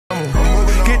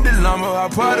number. I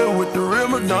party with the real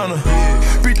Madonna.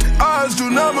 Beat the odds, do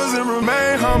numbers, and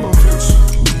remain humble.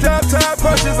 Downtown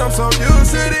punches, I'm so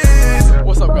used to this.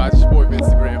 What's up, guys? It's your boy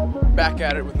Instagram. Back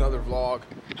at it with another vlog.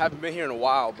 Haven't been here in a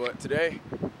while, but today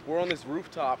we're on this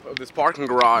rooftop of this parking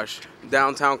garage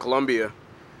downtown Columbia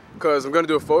because I'm gonna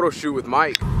do a photo shoot with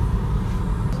Mike.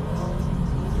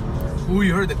 Ooh,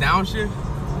 you heard the downshift?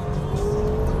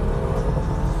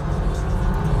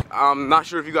 I'm not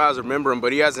sure if you guys remember him,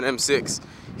 but he has an M6.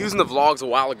 He was in the vlogs a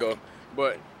while ago.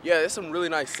 But yeah, there's some really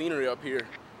nice scenery up here,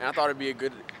 and I thought it'd be a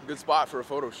good spot for a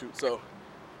photo shoot. So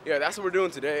yeah, that's what we're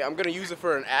doing today. I'm gonna use it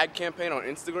for an ad campaign on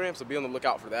Instagram, so be on the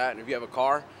lookout for that. And if you have a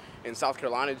car in South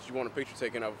Carolina that you want a picture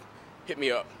taken of, hit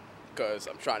me up, because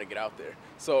I'm trying to get out there.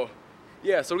 So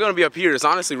yeah, so we're gonna be up here. It's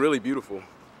honestly really beautiful.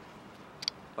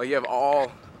 Like, you have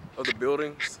all of the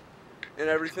buildings and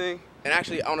everything. And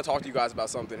actually, I want to talk to you guys about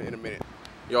something in a minute.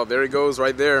 Y'all, there he goes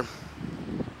right there.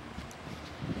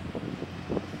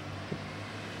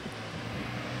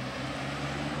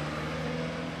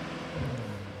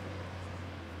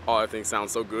 Oh, that thing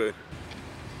sounds so good.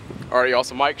 All right, y'all,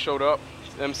 so Mike showed up,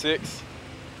 M6.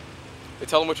 Hey,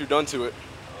 tell him what you've done to it.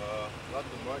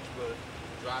 Nothing much, but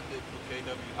dropped it, put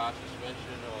KW hot suspension,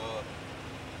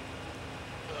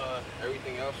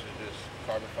 everything else is just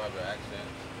carbon fiber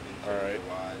accents. All right.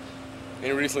 And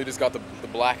he recently just got the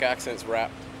black accents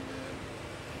wrapped.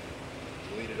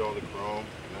 Deleted all the chrome,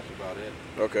 and that's about it.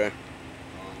 Okay.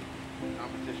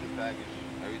 Competition package,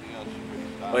 everything else is pretty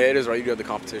stock. Oh yeah, it is right, you got the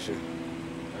competition.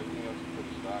 Everything else is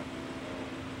pretty stock.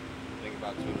 Think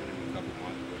about tuning in a couple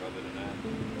months, but other than that,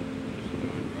 just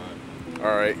enjoying the drive.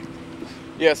 All right.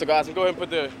 Yeah, so guys, I'm going to go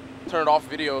ahead and put the turn it off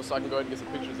video so I can go ahead and get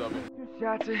some pictures of it.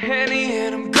 Shots of Henny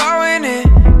and I'm going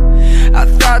in. I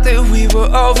thought that we were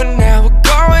over, now we're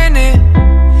going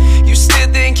in. You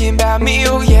still thinking about me,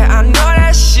 oh yeah, I know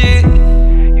that shit.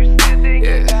 You still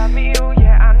thinking about me, oh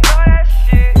yeah, I know that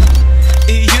shit.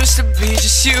 It used to be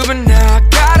just you, but now I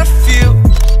gotta feel.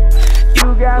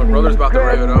 You got My brother's about to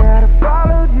rev it up.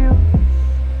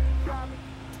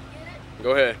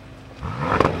 Go ahead.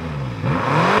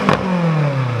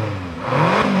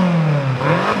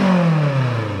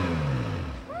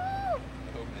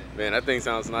 Man, that thing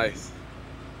sounds nice.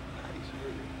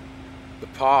 The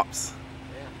pops.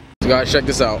 So guys, check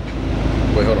this out.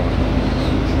 Wait, hold on.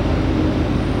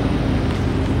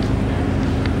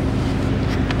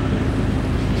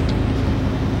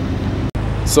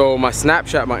 So my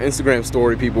Snapchat, my Instagram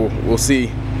story, people will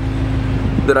see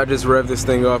that I just revved this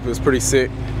thing up. It was pretty sick.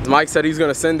 Mike said he's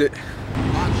gonna send it.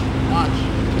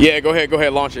 Launch. Yeah, go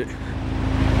ahead, launch it.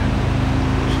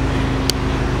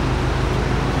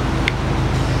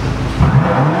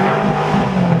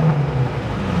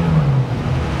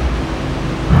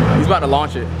 He's about to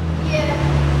launch it. Yeah.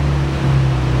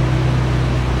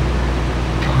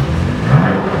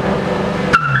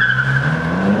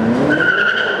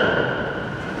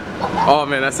 Oh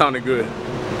man, that sounded good.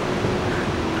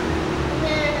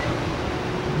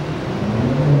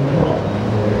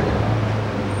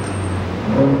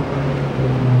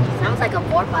 Sounds like a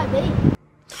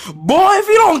 458. Boy, if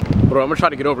you don't... Bro, I'm gonna try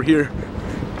to get over here.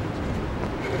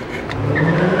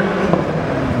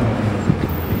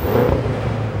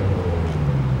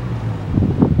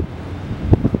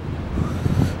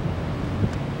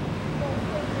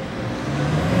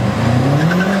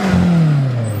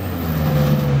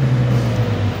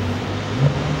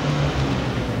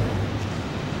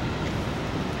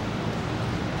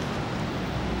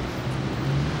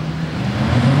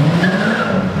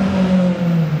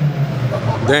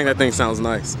 Dang, that thing sounds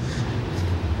nice.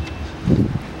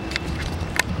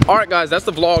 All right, guys, that's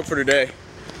the vlog for today.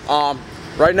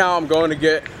 Right now I'm going to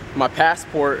get my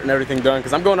passport and everything done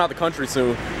because I'm going out the country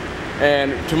soon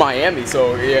and to Miami.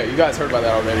 So yeah, you guys heard about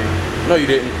that already. No, you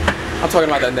didn't. I'm talking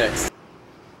about that next.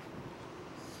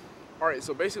 All right,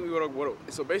 so basically what I want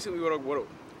to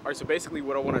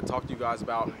talk to you guys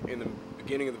about in the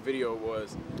beginning of the video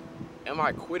was, am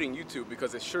I quitting YouTube?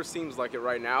 Because it sure seems like it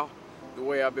right now, the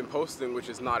way I've been posting, which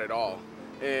is not at all.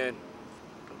 And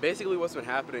basically what's been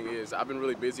happening is I've been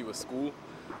really busy with school.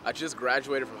 I just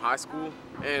graduated from high school,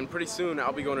 and pretty soon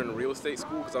I'll be going into real estate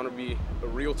school because I want to be a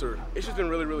realtor. It's just been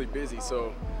really, really busy.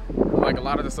 So like a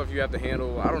lot of the stuff you have to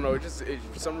handle, I don't know,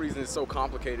 for some reason it's so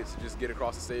complicated to just get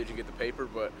across the stage and get the paper,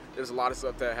 but there's a lot of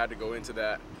stuff that had to go into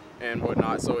that and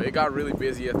whatnot. So it got really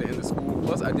busy at the end of school.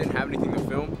 Plus I didn't have anything to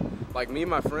film. Like me and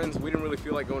my friends, we didn't really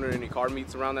feel like going to any car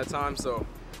meets around that time, so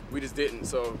we just didn't.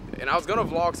 So, and I was gonna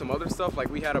vlog some other stuff, like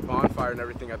we had a bonfire and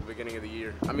everything at the beginning of the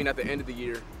year. I mean at the end of the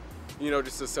year, you know,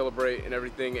 just to celebrate and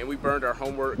everything, and we burned our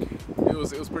homework. It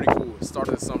was pretty cool. It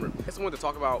started the summer. I just wanted to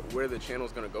talk about where the channel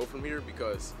is gonna go from here,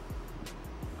 because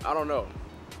I don't know.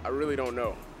 I really don't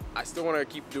know. I still want to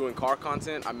keep doing car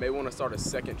content. I may want to start a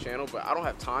second channel, but I don't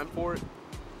have time for it.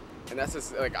 And that's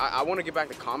just like, I want to get back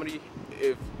to comedy.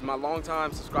 If my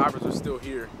longtime subscribers are still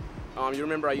here, you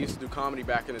remember I used to do comedy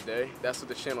back in the day. That's what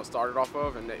the channel started off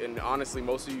of, and honestly,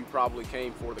 most of you probably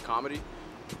came for the comedy.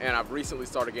 And I've recently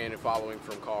started gaining following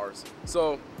from cars.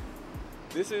 So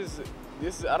this is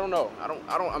I don't know.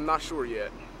 I'm not sure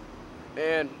yet.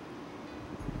 And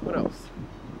what else?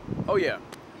 Oh yeah,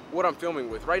 what I'm filming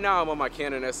with. Right now I'm on my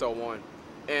Canon SL1,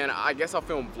 and I guess I'll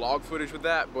film vlog footage with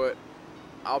that, but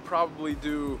I'll probably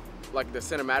do like the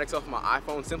cinematics off my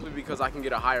iPhone simply because I can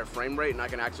get a higher frame rate and I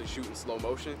can actually shoot in slow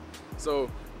motion. So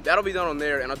that'll be done on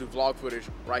there, and I'll do vlog footage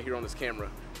right here on this camera.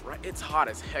 Right, it's hot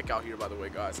as heck out here, by the way,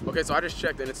 guys. Okay, so I just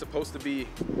checked and it's supposed to be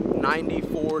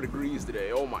 94 degrees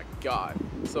today. Oh my God.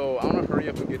 So I'm gonna hurry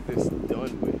up and get this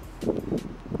done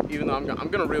with. Even though I'm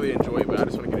gonna really enjoy it, but I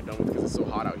just wanna get it done with because it's so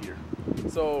hot out here.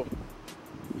 So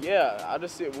yeah,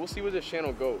 we'll see where this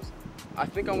channel goes. I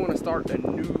think I wanna start a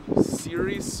new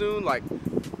series soon. Like,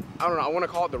 I don't know, I wanna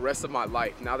call it The Rest of My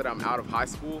Life. Now that I'm out of high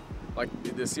school, like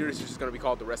the series is just gonna be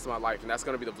called The Rest of My Life, and that's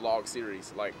gonna be the vlog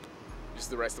series. Like, just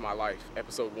the rest of my life,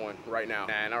 episode 1 right now.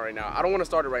 Nah, not right now. I don't want to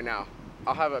start it right now.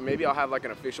 Maybe I'll have like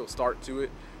an official start to it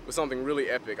with something really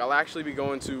epic. I'll actually be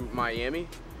going to Miami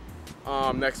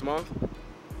next month.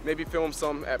 Maybe film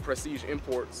some at Prestige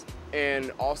Imports,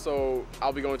 and also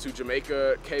I'll be going to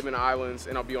Jamaica, Cayman Islands,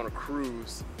 and I'll be on a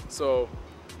cruise. So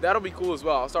that'll be cool as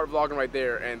well. I'll start vlogging right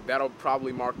there, and that'll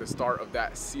probably mark the start of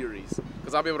that series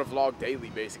because I'll be able to vlog daily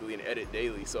basically and edit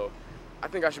daily. So I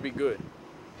think I should be good.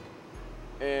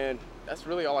 And that's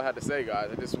really all I had to say, guys.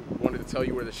 I just wanted to tell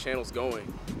you where this channel's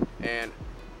going and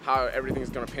how everything's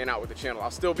gonna pan out with the channel. I'll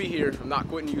still be here. I'm not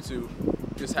quitting YouTube.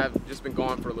 Just been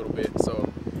gone for a little bit.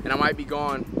 So, and I might be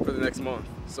gone for the next month.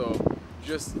 So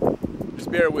just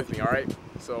bear with me, all right?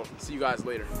 So see you guys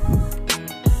later.